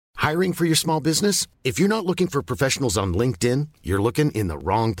Hiring for your small business? If you're not looking for professionals on LinkedIn, you're looking in the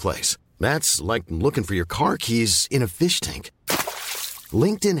wrong place. That's like looking for your car keys in a fish tank.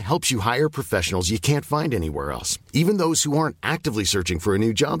 LinkedIn helps you hire professionals you can't find anywhere else, even those who aren't actively searching for a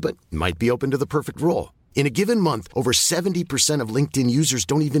new job but might be open to the perfect role. In a given month, over 70% of LinkedIn users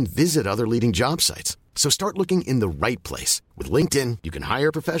don't even visit other leading job sites. So start looking in the right place. With LinkedIn, you can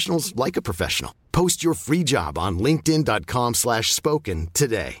hire professionals like a professional. Post your free job on linkedin.com/spoken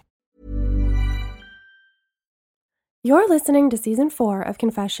today. You're listening to Season 4 of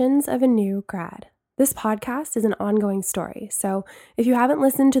Confessions of a New Grad. This podcast is an ongoing story, so if you haven't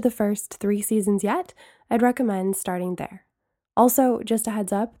listened to the first 3 seasons yet, I'd recommend starting there. Also, just a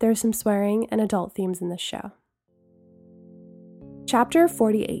heads up, there's some swearing and adult themes in this show. Chapter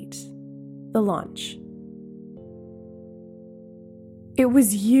 48. The Launch. It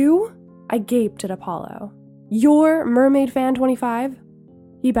was you? I gaped at Apollo. You're Mermaid Fan 25?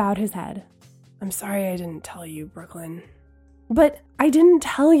 He bowed his head. I'm sorry I didn't tell you, Brooklyn. But I didn't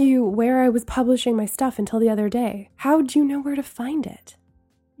tell you where I was publishing my stuff until the other day. How'd you know where to find it?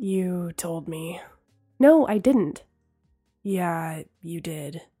 You told me. No, I didn't. Yeah, you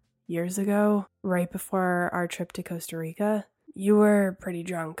did. Years ago, right before our trip to Costa Rica, you were pretty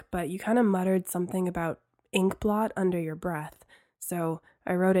drunk, but you kind of muttered something about ink blot under your breath. So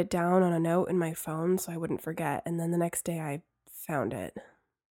I wrote it down on a note in my phone so I wouldn't forget, and then the next day I found it.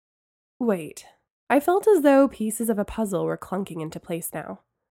 Wait, I felt as though pieces of a puzzle were clunking into place now.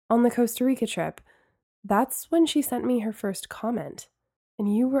 On the Costa Rica trip, that's when she sent me her first comment,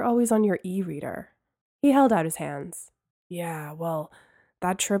 and you were always on your e-reader. He held out his hands. Yeah, well,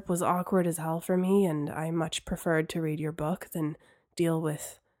 that trip was awkward as hell for me, and I much preferred to read your book than deal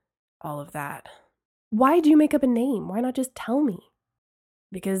with all of that. Why'd you make up a name? Why not just tell me?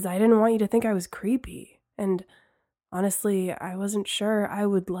 Because I didn't want you to think I was creepy, and honestly, I wasn't sure I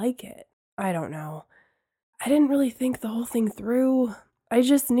would like it. I don't know. I didn't really think the whole thing through. I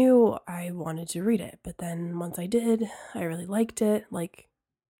just knew I wanted to read it, but then once I did, I really liked it, like,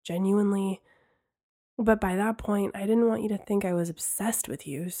 genuinely. But by that point, I didn't want you to think I was obsessed with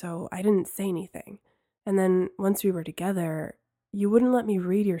you, so I didn't say anything. And then once we were together, you wouldn't let me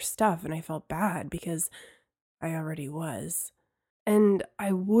read your stuff, and I felt bad because I already was. And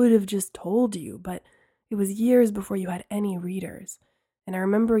I would have just told you, but it was years before you had any readers. And I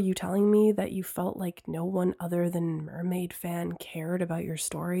remember you telling me that you felt like no one other than Mermaid Fan cared about your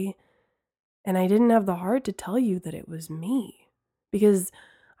story. And I didn't have the heart to tell you that it was me. Because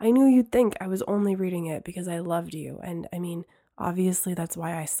I knew you'd think I was only reading it because I loved you. And I mean, obviously that's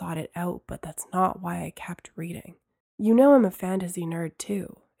why I sought it out, but that's not why I kept reading. You know I'm a fantasy nerd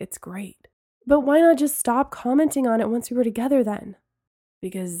too. It's great. But why not just stop commenting on it once we were together then?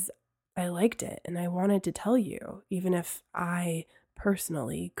 Because I liked it and I wanted to tell you, even if I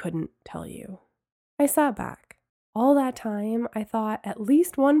personally couldn't tell you. I sat back. All that time, I thought at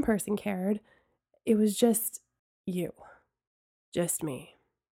least one person cared. It was just you. Just me.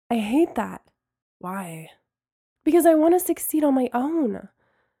 I hate that. Why? Because I want to succeed on my own.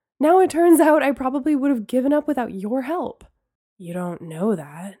 Now it turns out I probably would have given up without your help. You don't know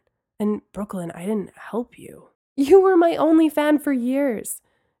that. And Brooklyn, I didn't help you. You were my only fan for years.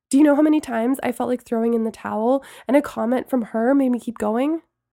 Do you know how many times I felt like throwing in the towel and a comment from her made me keep going?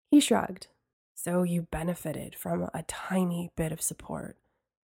 He shrugged. So you benefited from a tiny bit of support.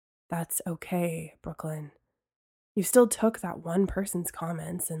 That's okay, Brooklyn. You still took that one person's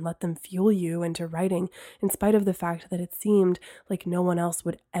comments and let them fuel you into writing in spite of the fact that it seemed like no one else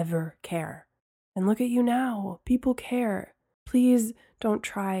would ever care. And look at you now. People care. Please don't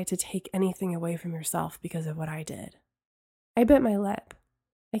try to take anything away from yourself because of what I did. I bit my lip.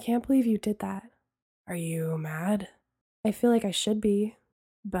 I can't believe you did that. Are you mad? I feel like I should be,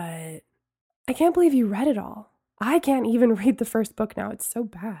 but I can't believe you read it all. I can't even read the first book now. It's so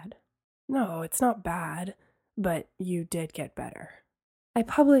bad. No, it's not bad, but you did get better. I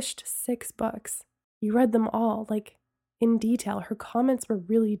published 6 books. You read them all, like, in detail. Her comments were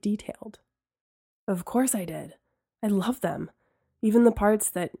really detailed. Of course I did. I love them. Even the parts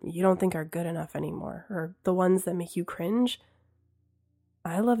that you don't think are good enough anymore, or the ones that make you cringe.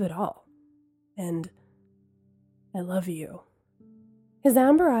 I love it all. And I love you. His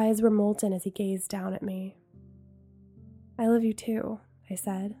amber eyes were molten as he gazed down at me. I love you too, I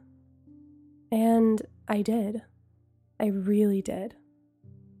said. And I did. I really did.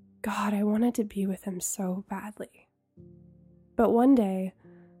 God, I wanted to be with him so badly. But one day,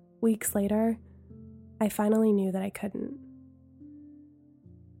 weeks later, I finally knew that I couldn't.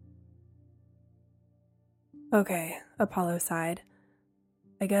 Okay, Apollo sighed.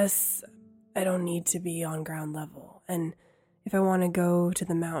 I guess I don't need to be on ground level. And If I want to go to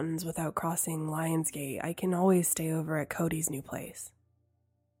the mountains without crossing Lionsgate, I can always stay over at Cody's new place.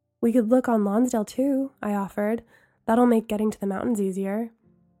 We could look on Lonsdale too, I offered. That'll make getting to the mountains easier.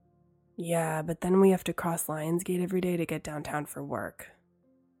 Yeah, but then we have to cross Lionsgate every day to get downtown for work.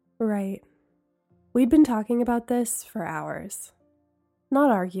 Right. We'd been talking about this for hours.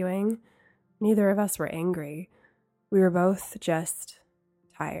 Not arguing. Neither of us were angry. We were both just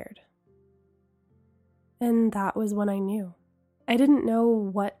tired. And that was when I knew. I didn't know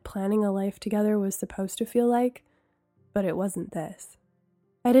what planning a life together was supposed to feel like, but it wasn't this.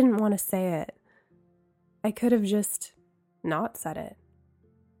 I didn't want to say it. I could have just not said it.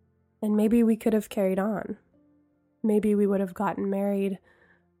 And maybe we could have carried on. Maybe we would have gotten married.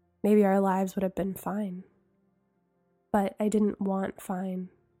 Maybe our lives would have been fine. But I didn't want fine.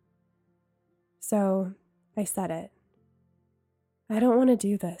 So I said it. I don't want to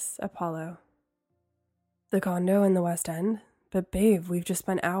do this, Apollo. The condo in the West End? But babe, we've just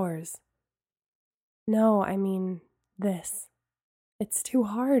spent hours. No, I mean this. It's too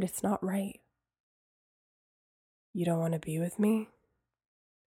hard. It's not right. You don't want to be with me?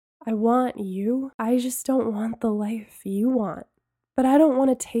 I want you. I just don't want the life you want. But I don't want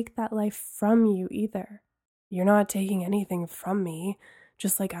to take that life from you either. You're not taking anything from me,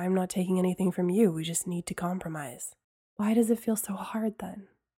 just like I'm not taking anything from you. We just need to compromise. Why does it feel so hard then?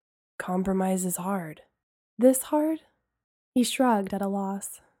 Compromise is hard. This hard? He shrugged at a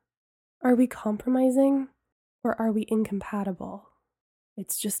loss. Are we compromising, or are we incompatible?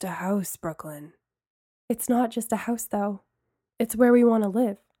 It's just a house, Brooklyn. It's not just a house, though. It's where we want to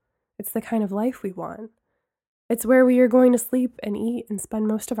live. It's the kind of life we want. It's where we are going to sleep and eat and spend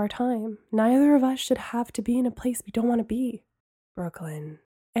most of our time. Neither of us should have to be in a place we don't want to be. Brooklyn.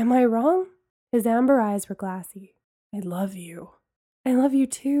 Am I wrong? His amber eyes were glassy. I love you. I love you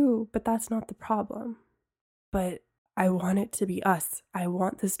too, but that's not the problem. But I want it to be us. I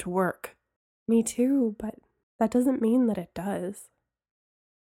want this to work. Me too, but that doesn't mean that it does.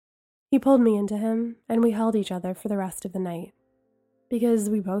 He pulled me into him, and we held each other for the rest of the night. Because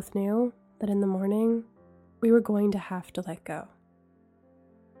we both knew that in the morning, we were going to have to let go.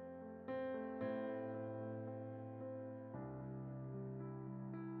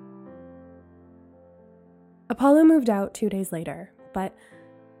 Apollo moved out 2 days later, but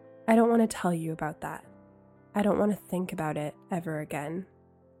I don't want to tell you about that. I don't want to think about it ever again.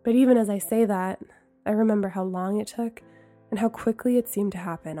 But even as I say that, I remember how long it took and how quickly it seemed to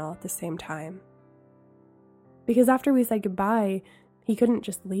happen all at the same time. Because after we said goodbye, he couldn't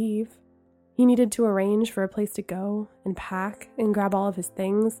just leave. He needed to arrange for a place to go and pack and grab all of his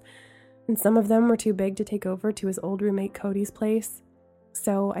things, and some of them were too big to take over to his old roommate Cody's place,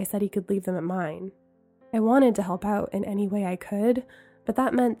 so I said he could leave them at mine. I wanted to help out in any way I could, but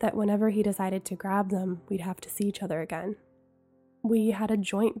that meant that whenever he decided to grab them, we'd have to see each other again. We had a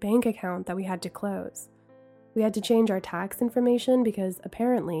joint bank account that we had to close. We had to change our tax information because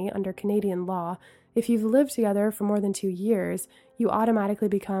apparently, under Canadian law, if you've lived together for more than 2 years, you automatically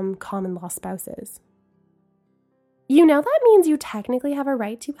become common law spouses. You know that means you technically have a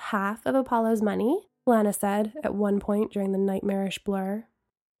right to half of Apollo's money? Lana said at one point during the nightmarish blur.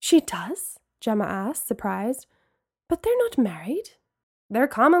 She does? Gemma asked, surprised. But they're not married. They're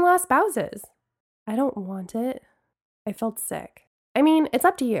common law spouses. I don't want it. I felt sick. I mean, it's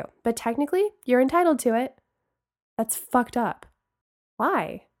up to you, but technically, you're entitled to it. That's fucked up.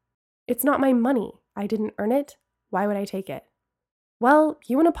 Why? It's not my money. I didn't earn it. Why would I take it? Well,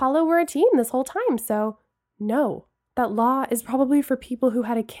 you and Apollo were a team this whole time, so no. That law is probably for people who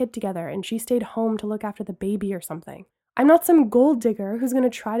had a kid together and she stayed home to look after the baby or something. I'm not some gold digger who's going to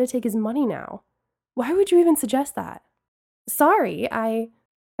try to take his money now. Why would you even suggest that? Sorry, I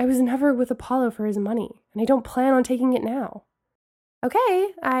was never with Apollo for his money, and I don't plan on taking it now. Okay,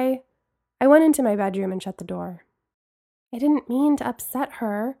 I went into my bedroom and shut the door. I didn't mean to upset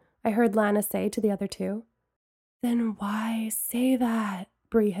her, I heard Lana say to the other two. Then why say that?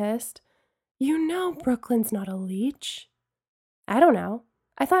 Bree hissed. You know Brooklyn's not a leech. I don't know.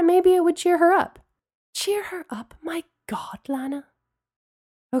 I thought maybe it would cheer her up. Cheer her up? My God, Lana.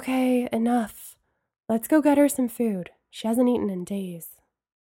 Okay, enough. Let's go get her some food. She hasn't eaten in days.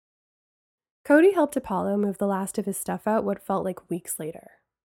 Cody helped Apollo move the last of his stuff out what felt like weeks later.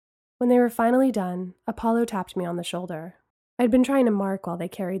 When they were finally done, Apollo tapped me on the shoulder. I'd been trying to mark while they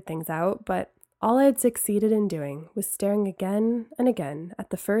carried things out, but all I had succeeded in doing was staring again and again at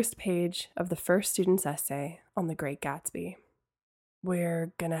the first page of the first student's essay on The Great Gatsby.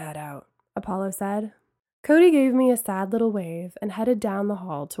 We're gonna head out, Apollo said. Cody gave me a sad little wave and headed down the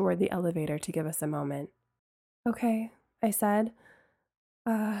hall toward the elevator to give us a moment. Okay, I said.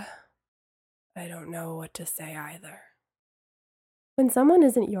 I don't know what to say either. When someone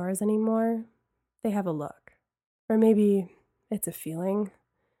isn't yours anymore, they have a look. Or maybe it's a feeling.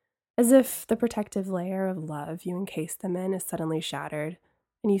 As if the protective layer of love you encased them in is suddenly shattered,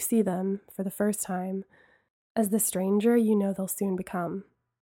 and you see them, for the first time, as the stranger you know they'll soon become.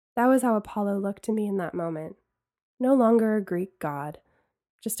 That was how Apollo looked to me in that moment. No longer a Greek god,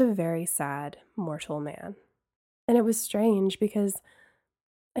 just a very sad, mortal man. And it was strange because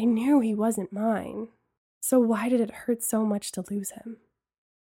I knew he wasn't mine. So why did it hurt so much to lose him?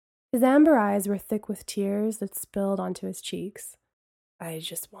 His amber eyes were thick with tears that spilled onto his cheeks. I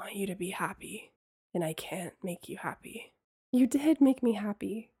just want you to be happy, and I can't make you happy. You did make me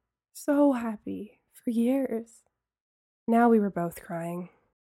happy. So happy. For years. Now we were both crying.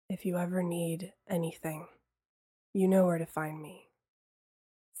 If you ever need anything, you know where to find me.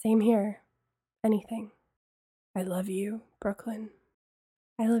 Same here. Anything. I love you, Brooklyn.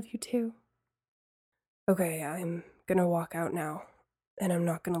 I love you too. Okay, I'm gonna walk out now, and I'm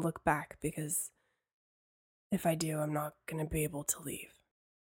not gonna look back because if I do, I'm not gonna be able to leave.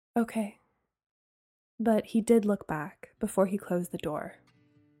 Okay. But he did look back before he closed the door.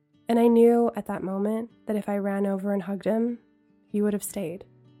 And I knew at that moment that if I ran over and hugged him, he would have stayed.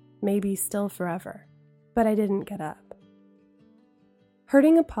 Maybe still forever. But I didn't get up.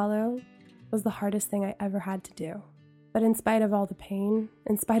 Hurting Apollo was the hardest thing I ever had to do. But in spite of all the pain,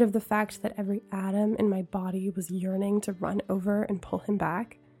 in spite of the fact that every atom in my body was yearning to run over and pull him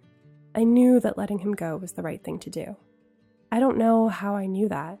back, I knew that letting him go was the right thing to do. I don't know how I knew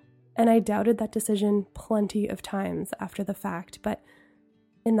that, and I doubted that decision plenty of times after the fact, but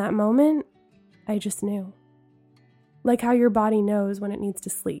in that moment, I just knew. Like how your body knows when it needs to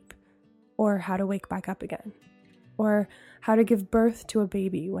sleep, or how to wake back up again, or how to give birth to a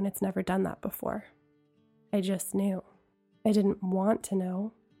baby when it's never done that before. I just knew. I didn't want to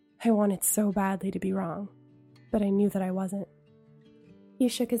know. I wanted so badly to be wrong, but I knew that I wasn't. He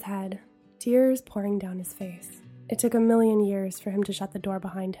shook his head, tears pouring down his face. It took a million years for him to shut the door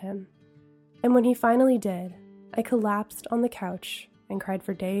behind him. And when he finally did, I collapsed on the couch and cried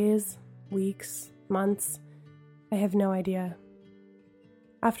for days, weeks, months. I have no idea.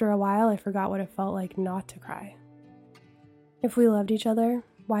 After a while, I forgot what it felt like not to cry. If we loved each other,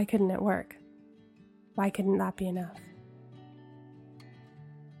 why couldn't it work? Why couldn't that be enough?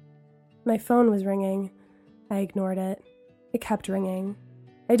 My phone was ringing. I ignored it. It kept ringing.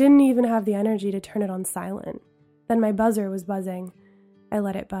 I didn't even have the energy to turn it on silent. Then my buzzer was buzzing. I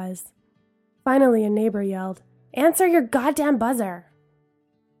let it buzz. Finally, a neighbor yelled, "Answer your goddamn buzzer!"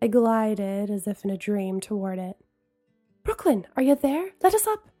 I glided, as if in a dream, toward it. "Brooklyn, are you there? Let us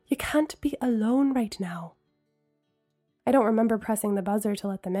up. You can't be alone right now." I don't remember pressing the buzzer to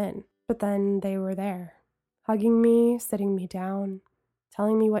let them in, but then they were there, hugging me, sitting me down,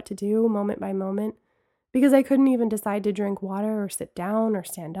 telling me what to do moment by moment, because I couldn't even decide to drink water or sit down or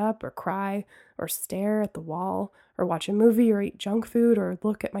stand up or cry or stare at the wall or watch a movie or eat junk food or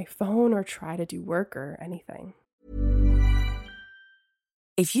look at my phone or try to do work or anything.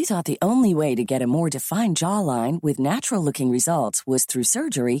 If you thought the only way to get a more defined jawline with natural-looking results was through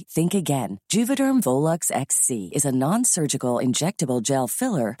surgery, think again. Juvederm Volux XC is a non-surgical injectable gel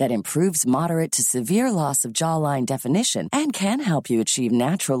filler that improves moderate to severe loss of jawline definition and can help you achieve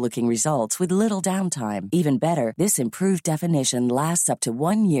natural-looking results with little downtime. Even better, this improved definition lasts up to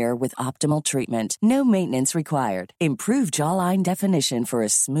 1 year with optimal treatment. No maintenance required. Improve jawline definition for a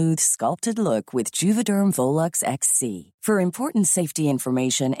smooth, sculpted look with Juvederm Volux XC. For important safety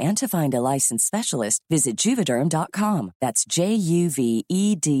information and to find a licensed specialist, visit Juvederm.com. That's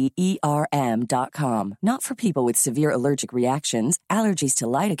JUVEDERM.com. Not for people with severe allergic reactions, allergies to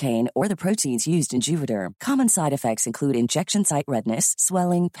lidocaine, or the proteins used in Juvederm. Common side effects include injection site redness,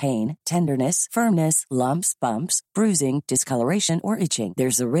 swelling, pain, tenderness, firmness, lumps, bumps, bruising, discoloration, or itching.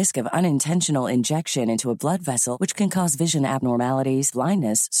 There's a risk of unintentional injection into a blood vessel, which can cause vision abnormalities,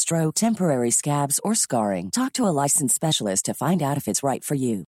 blindness, stroke, temporary scabs, or scarring. Talk to a licensed specialist to find out if it's right for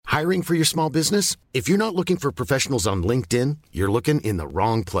you. Hiring for your small business? If you're not looking for professionals on LinkedIn, you're looking in the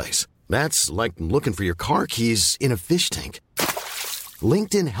wrong place. That's like looking for your car keys in a fish tank.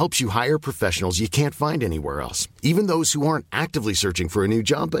 LinkedIn helps you hire professionals you can't find anywhere else, even those who aren't actively searching for a new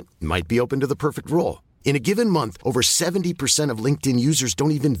job but might be open to the perfect role. In a given month, over 70% of LinkedIn users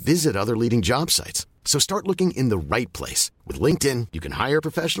don't even visit other leading job sites. So start looking in the right place. With LinkedIn, you can hire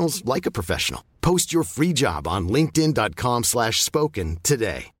professionals like a professional. Post your free job on linkedin.com/spoken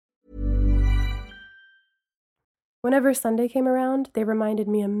today. Whenever Sunday came around, they reminded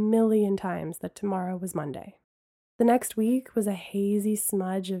me a million times that tomorrow was Monday. The next week was a hazy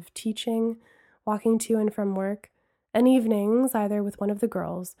smudge of teaching, walking to and from work, and evenings either with one of the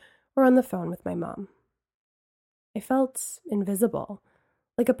girls or on the phone with my mom. I felt invisible,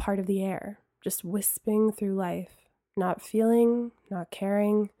 like a part of the air, just wisping through life, not feeling, not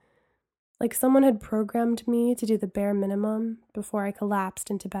caring, like someone had programmed me to do the bare minimum before I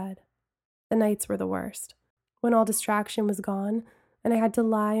collapsed into bed. The nights were the worst, when all distraction was gone and I had to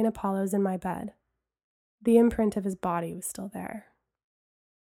lie in Apollo's in my bed. The imprint of his body was still there.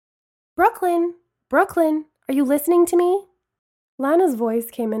 Brooklyn! Brooklyn! Are you listening to me? Lana's voice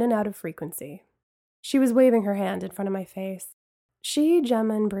came in and out of frequency. She was waving her hand in front of my face. She,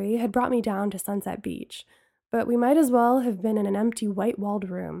 Gemma, and Bree had brought me down to Sunset Beach, but we might as well have been in an empty white-walled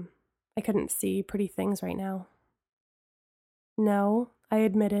room. I couldn't see pretty things right now. No, I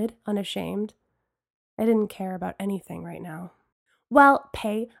admitted, unashamed. I didn't care about anything right now. Well,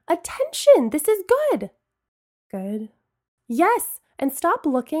 pay attention! This is good! Good? Yes, and stop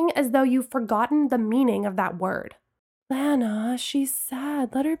looking as though you've forgotten the meaning of that word. Lana, she's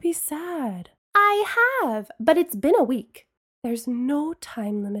sad. Let her be sad. I have, but it's been a week. There's no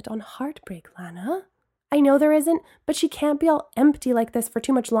time limit on heartbreak, Lana. I know there isn't, but she can't be all empty like this for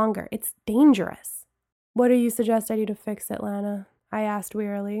too much longer. It's dangerous. What do you suggest I do to fix it, Lana? I asked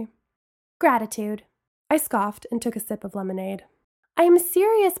wearily. Gratitude. I scoffed and took a sip of lemonade. I am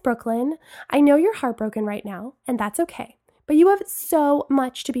serious, Brooklyn. I know you're heartbroken right now, and that's okay. But you have so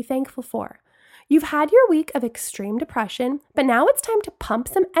much to be thankful for. You've had your week of extreme depression, but now it's time to pump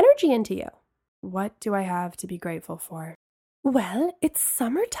some energy into you. What do I have to be grateful for? Well, it's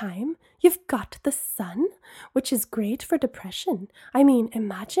summertime. You've got the sun, which is great for depression. I mean,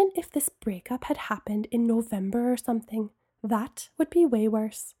 imagine if this breakup had happened in November or something. That would be way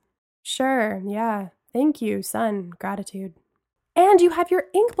worse. Sure, yeah. Thank you, sun. Gratitude. And you have your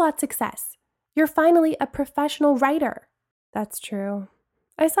Inkblot success. You're finally a professional writer. That's true.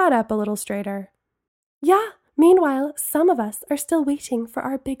 I sat up a little straighter. Yeah, meanwhile, some of us are still waiting for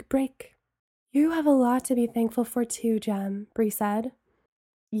our big break. You have a lot to be thankful for too, Gem, Bree said.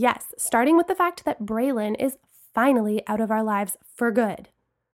 Yes, starting with the fact that Braylon is finally out of our lives for good.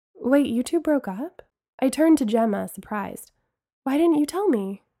 Wait, you two broke up? I turned to Gemma, surprised. Why didn't you tell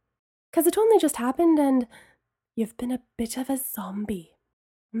me? 'Cause it only just happened and you've been a bit of a zombie.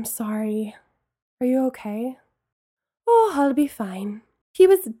 I'm sorry. Are you okay? Oh, I'll be fine. He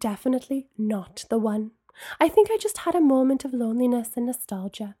was definitely not the one. I think I just had a moment of loneliness and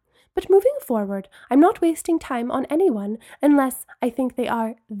nostalgia. But moving forward, I'm not wasting time on anyone unless I think they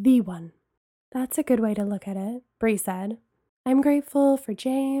are the one. That's a good way to look at it, Bree said. I'm grateful for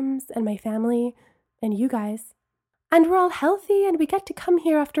James and my family and you guys. And we're all healthy and we get to come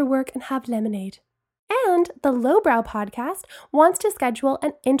here after work and have lemonade. And the Lowbrow podcast wants to schedule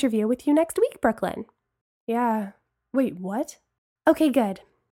an interview with you next week, Brooklyn. Yeah. Wait, what? Okay, good.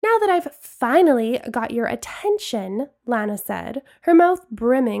 Now that I've finally got your attention, Lana said, her mouth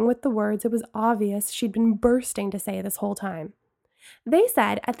brimming with the words it was obvious she'd been bursting to say this whole time. They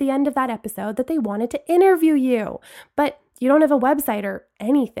said at the end of that episode that they wanted to interview you, but you don't have a website or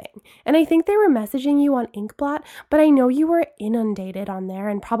anything. And I think they were messaging you on Inkblot, but I know you were inundated on there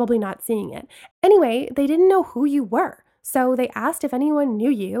and probably not seeing it. Anyway, they didn't know who you were, so they asked if anyone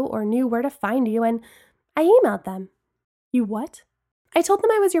knew you or knew where to find you, and I emailed them. You what? I told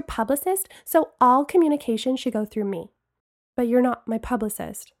them I was your publicist, so all communication should go through me. But you're not my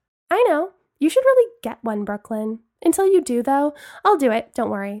publicist. I know. You should really get one, Brooklyn. Until you do, though, I'll do it. Don't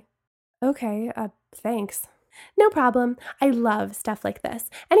worry. Okay, thanks. No problem. I love stuff like this.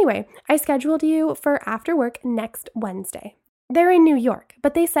 Anyway, I scheduled you for after work next Wednesday. They're in New York,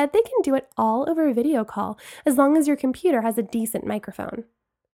 but they said they can do it all over a video call as long as your computer has a decent microphone.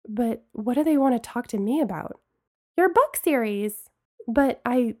 But what do they want to talk to me about? Your book series. But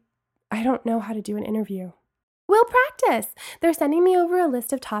I don't know how to do an interview. We'll practice. They're sending me over a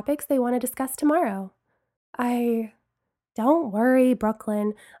list of topics they want to discuss tomorrow. Don't worry,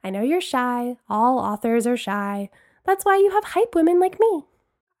 Brooklyn. I know you're shy. All authors are shy. That's why you have hype women like me.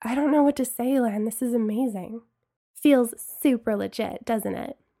 I don't know what to say, Lan. This is amazing. Feels super legit, doesn't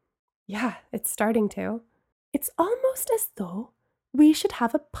it? Yeah, it's starting to. It's almost as though we should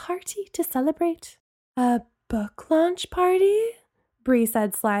have a party to celebrate. A book launch party? Bree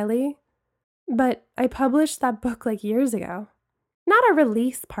said slyly. But I published that book like years ago. Not a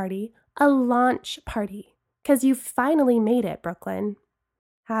release party, a launch party. 'Cause you finally made it, Brooklyn.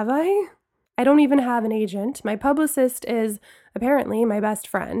 Have I? I don't even have an agent. My publicist is apparently my best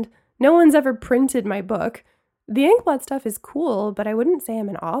friend. No one's ever printed my book. The Inkblot stuff is cool, but I wouldn't say I'm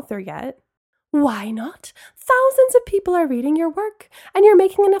an author yet. Why not? Thousands of people are reading your work, and you're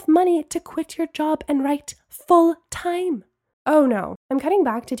making enough money to quit your job and write full time. Oh no, I'm cutting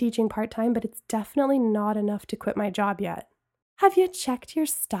back to teaching part-time, but it's definitely not enough to quit my job yet. Have you checked your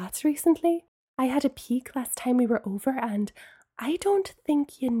stats recently? I had a peek last time we were over, and I don't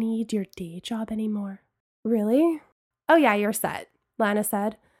think you need your day job anymore. Really? Oh yeah, you're set, Lana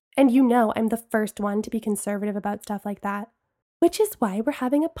said. And you know I'm the first one to be conservative about stuff like that. Which is why we're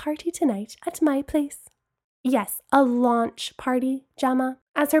having a party tonight at my place. Yes, a launch party, Gemma.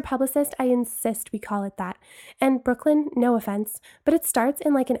 As her publicist, I insist we call it that. And Brooklyn, no offense, but it starts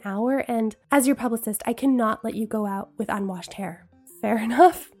in like an hour, and as your publicist, I cannot let you go out with unwashed hair. Fair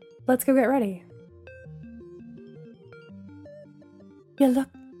enough. Let's go get ready. You look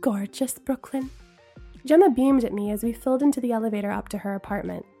gorgeous, Brooklyn. Gemma beamed at me as we filled into the elevator up to her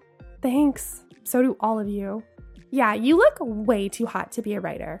apartment. Thanks. So do all of you. Yeah, you look way too hot to be a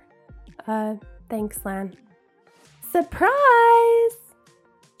writer. Thanks, Lan. Surprise!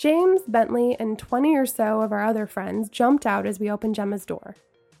 James, Bentley, and 20 or so of our other friends jumped out as we opened Gemma's door.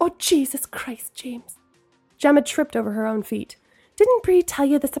 Oh, Jesus Christ, James. Gemma tripped over her own feet. Didn't Bree tell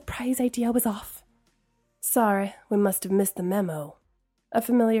you the surprise idea was off? Sorry, we must have missed the memo, a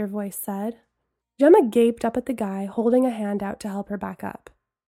familiar voice said. Gemma gaped up at the guy holding a hand out to help her back up.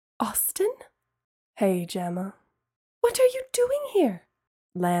 Austin? Hey, Gemma. What are you doing here?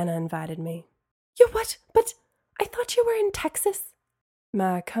 Lana invited me. You what? But I thought you were in Texas.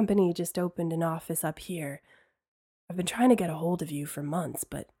 My company just opened an office up here. I've been trying to get a hold of you for months,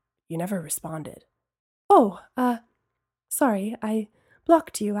 but you never responded. Oh, sorry, I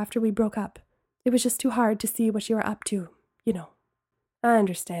blocked you after we broke up. It was just too hard to see what you were up to, you know. I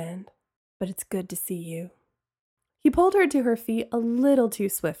understand, but it's good to see you. He pulled her to her feet a little too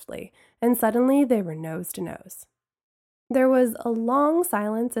swiftly, and suddenly they were nose to nose. There was a long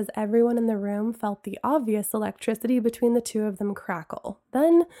silence as everyone in the room felt the obvious electricity between the two of them crackle.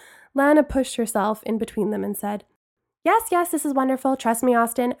 Then Lana pushed herself in between them and said, Yes, this is wonderful. Trust me,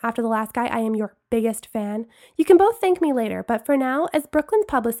 Austin. After the last guy, I am your biggest fan. You can both thank me later, but for now, as Brooklyn's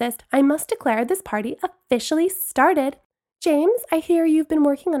publicist, I must declare this party officially started. James, I hear you've been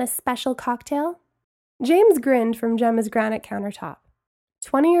working on a special cocktail. James grinned from Gemma's granite countertop.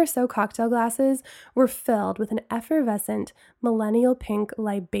 20 or so cocktail glasses were filled with an effervescent millennial pink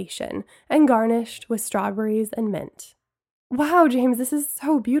libation and garnished with strawberries and mint. Wow, James, this is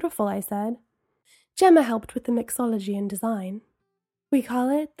so beautiful, I said. Gemma helped with the mixology and design. We call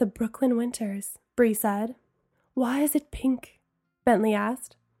it the Brooklyn Winters, Bree said. Why is it pink? Bentley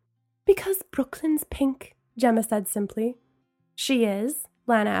asked. Because Brooklyn's pink, Gemma said simply. She is?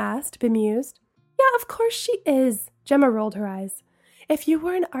 Lana asked, bemused. Yeah, of course she is, Gemma rolled her eyes. If you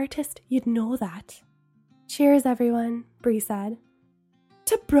were an artist, you'd know that. Cheers, everyone, Bree said.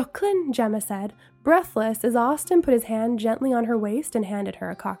 To Brooklyn, Gemma said, breathless as Austin put his hand gently on her waist and handed her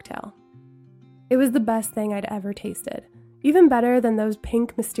a cocktail. It was the best thing I'd ever tasted, even better than those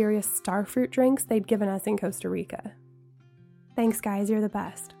pink, mysterious starfruit drinks they'd given us in Costa Rica. Thanks, guys, you're the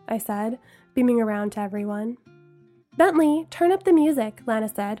best, I said, beaming around to everyone. Bentley, turn up the music, Lana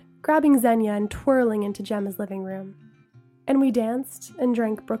said, grabbing Xenia and twirling into Gemma's living room. And we danced and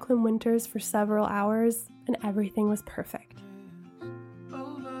drank Brooklyn Winters for several hours, and everything was perfect.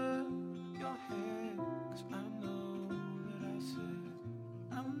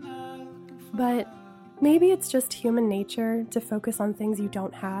 But maybe it's just human nature to focus on things you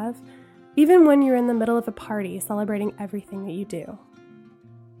don't have, even when you're in the middle of a party celebrating everything that you do.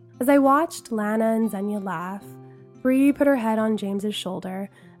 As I watched Lana and Xenia laugh, Bree put her head on James's shoulder,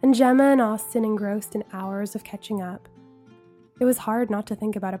 and Gemma and Austin engrossed in hours of catching up. It was hard not to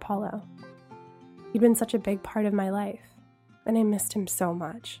think about Apollo. He'd been such a big part of my life, and I missed him so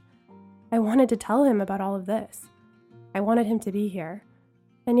much. I wanted to tell him about all of this. I wanted him to be here,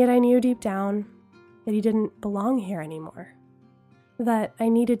 and yet I knew deep down that he didn't belong here anymore. That I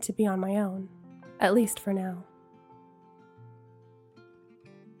needed to be on my own, at least for now.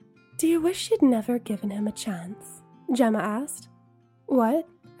 Do you wish you'd never given him a chance? Gemma asked. What?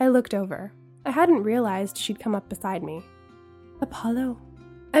 I looked over. I hadn't realized she'd come up beside me. Apollo.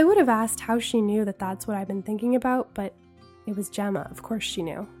 I would have asked how she knew that that's what I'd been thinking about, but it was Gemma. Of course she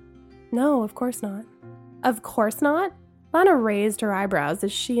knew. No, of course not. Of course not? Lana raised her eyebrows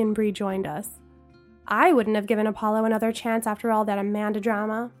as she and Bree joined us. I wouldn't have given Apollo another chance after all that Amanda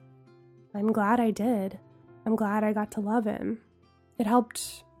drama. I'm glad I did. I'm glad I got to love him. It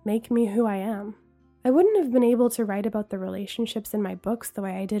helped make me who I am. I wouldn't have been able to write about the relationships in my books the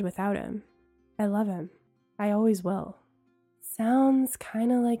way I did without him. I love him. I always will. Sounds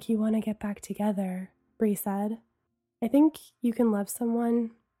kind of like you want to get back together, Bree said. I think you can love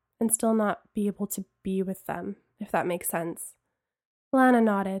someone and still not be able to be with them, if that makes sense. Lana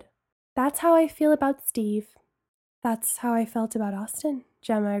nodded. That's how I feel about Steve. That's how I felt about Austin,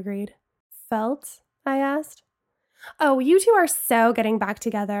 Gemma agreed. Felt? I asked. Oh, you two are so getting back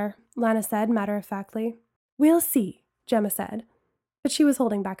together, Lana said matter-of-factly. We'll see, Gemma said, but she was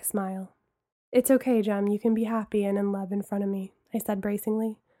holding back a smile. It's okay, Gem, you can be happy and in love in front of me, I said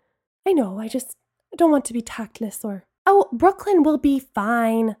bracingly. I know, I just don't want to be tactless or... Oh, Brooklyn will be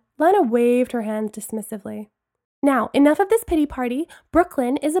fine. Lana waved her hands dismissively. Now, enough of this pity party.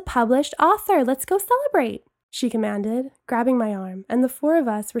 Brooklyn is a published author. Let's go celebrate, she commanded, grabbing my arm, and the four of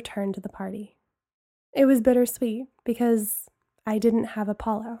us returned to the party. It was bittersweet because I didn't have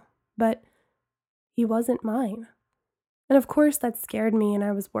Apollo, but he wasn't mine. And of course that scared me and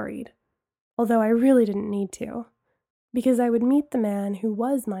I was worried, although I really didn't need to, because I would meet the man who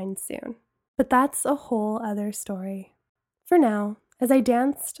was mine soon. But that's a whole other story. For now, as I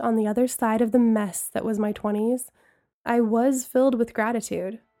danced on the other side of the mess that was my 20s, I was filled with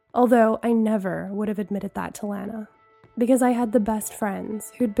gratitude, although I never would have admitted that to Lana, because I had the best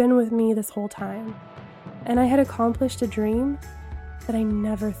friends who'd been with me this whole time, and I had accomplished a dream that I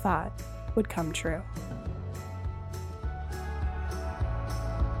never thought would come true.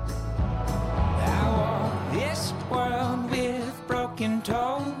 I walk this world with broken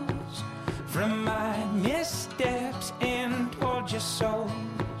toes from my missteps and towards your souls.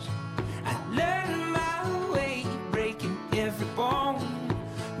 I learned my way, breaking every bone.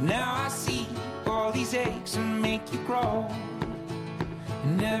 Now I see all these aches and make you grow.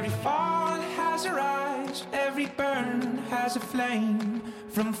 And every fall has a rise, every burn has a flame.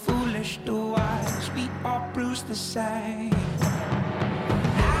 From foolish to wise, we all bruise the same.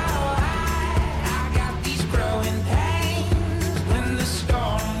 Now I got these growing pains. When the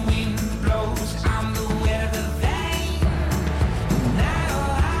storm wind blows, I'm the weather vane.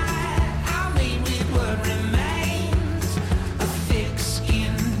 Now I'm made with what remains. A thick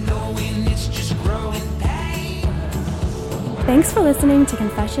skin, knowing it's just growing pain. Thanks for listening to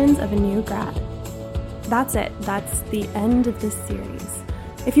Confessions of a New Grad. That's it. That's the end of this series.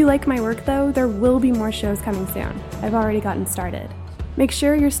 If you like my work, though, there will be more shows coming soon. I've already gotten started. Make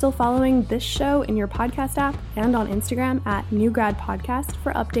sure you're still following this show in your podcast app and on Instagram at New Grad Podcast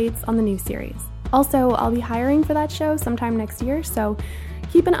for updates on the new series. Also, I'll be hiring for that show sometime next year, so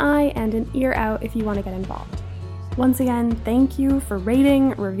keep an eye and an ear out if you want to get involved. Once again, thank you for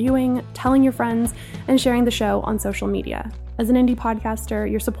rating, reviewing, telling your friends, and sharing the show on social media. As an indie podcaster,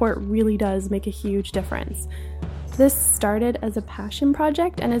 your support really does make a huge difference. This started as a passion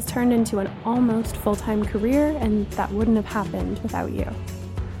project and has turned into an almost full-time career, and that wouldn't have happened without you.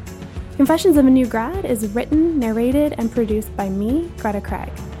 Confessions of a New Grad is written, narrated, and produced by me, Greta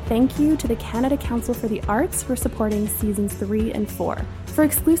Craig. Thank you to the Canada Council for the Arts for supporting Seasons 3 and 4. For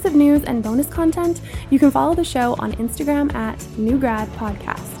exclusive news and bonus content, you can follow the show on Instagram at New Grad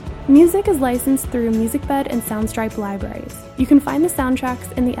Podcast. Music is licensed through MusicBed and Soundstripe libraries. You can find the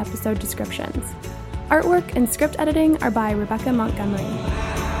soundtracks in the episode descriptions. Artwork and script editing are by Rebecca Montgomery.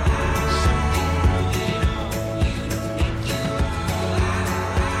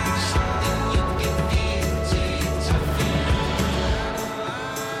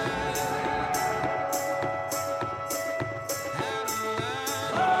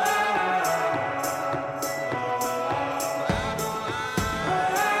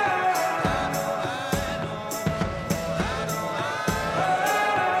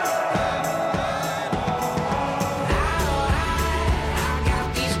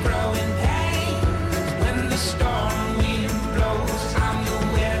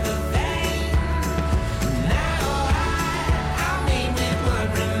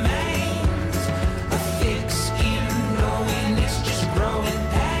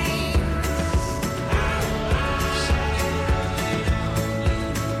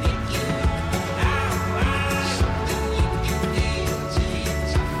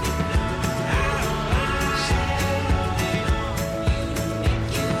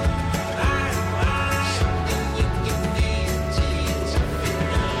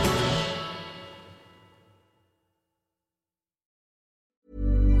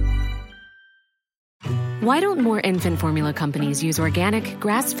 Why don't more infant formula companies use organic,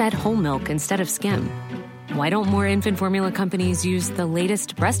 grass-fed whole milk instead of skim? Why don't more infant formula companies use the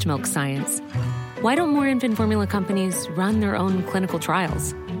latest breast milk science? Why don't more infant formula companies run their own clinical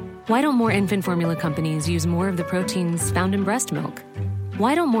trials? Why don't more infant formula companies use more of the proteins found in breast milk?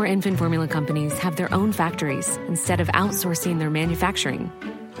 Why don't more infant formula companies have their own factories instead of outsourcing their manufacturing?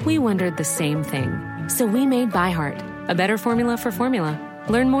 We wondered the same thing. So we made ByHeart, a better formula for formula.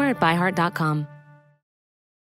 Learn more at byheart.com.